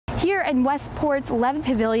Here in Westport's Levitt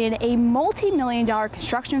Pavilion, a multi-million-dollar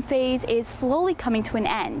construction phase is slowly coming to an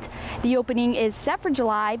end. The opening is set for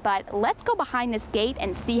July, but let's go behind this gate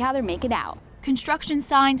and see how they're making out. Construction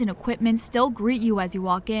signs and equipment still greet you as you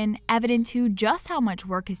walk in, evident to just how much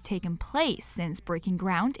work has taken place since breaking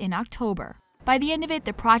ground in October. By the end of it,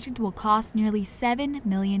 the project will cost nearly $7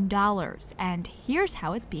 million, and here's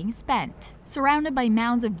how it's being spent. Surrounded by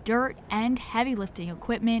mounds of dirt and heavy lifting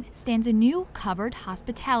equipment stands a new covered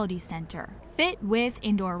hospitality center. Fit with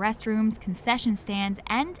indoor restrooms, concession stands,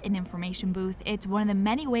 and an information booth, it's one of the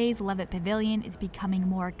many ways Levitt Pavilion is becoming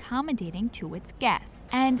more accommodating to its guests.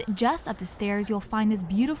 And just up the stairs, you'll find this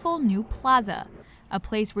beautiful new plaza, a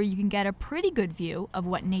place where you can get a pretty good view of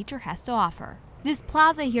what nature has to offer. This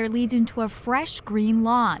plaza here leads into a fresh green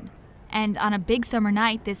lawn, and on a big summer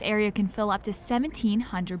night, this area can fill up to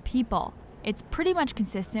 1,700 people. It's pretty much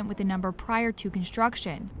consistent with the number prior to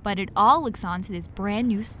construction, but it all looks onto this brand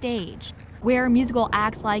new stage, where musical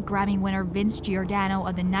acts like Grammy winner Vince Giordano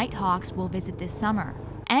of the Nighthawks will visit this summer.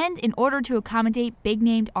 And in order to accommodate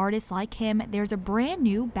big-named artists like him, there's a brand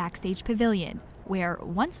new backstage pavilion, where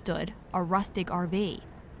once stood a rustic RV.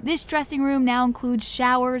 This dressing room now includes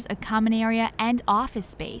showers, a common area, and office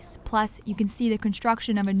space. Plus, you can see the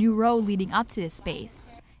construction of a new road leading up to this space.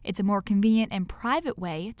 It's a more convenient and private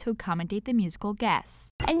way to accommodate the musical guests.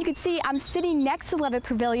 And you can see I'm sitting next to Levitt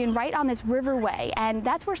Pavilion right on this riverway, and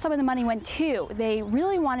that's where some of the money went to. They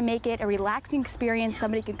really want to make it a relaxing experience.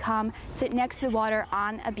 Somebody can come sit next to the water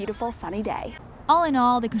on a beautiful sunny day. All in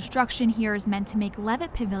all, the construction here is meant to make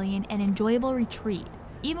Levitt Pavilion an enjoyable retreat,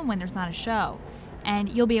 even when there's not a show. And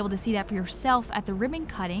you'll be able to see that for yourself at the ribbon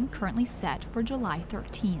cutting currently set for July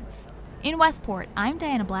 13th. In Westport, I'm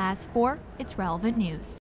Diana Blas for It's Relevant News.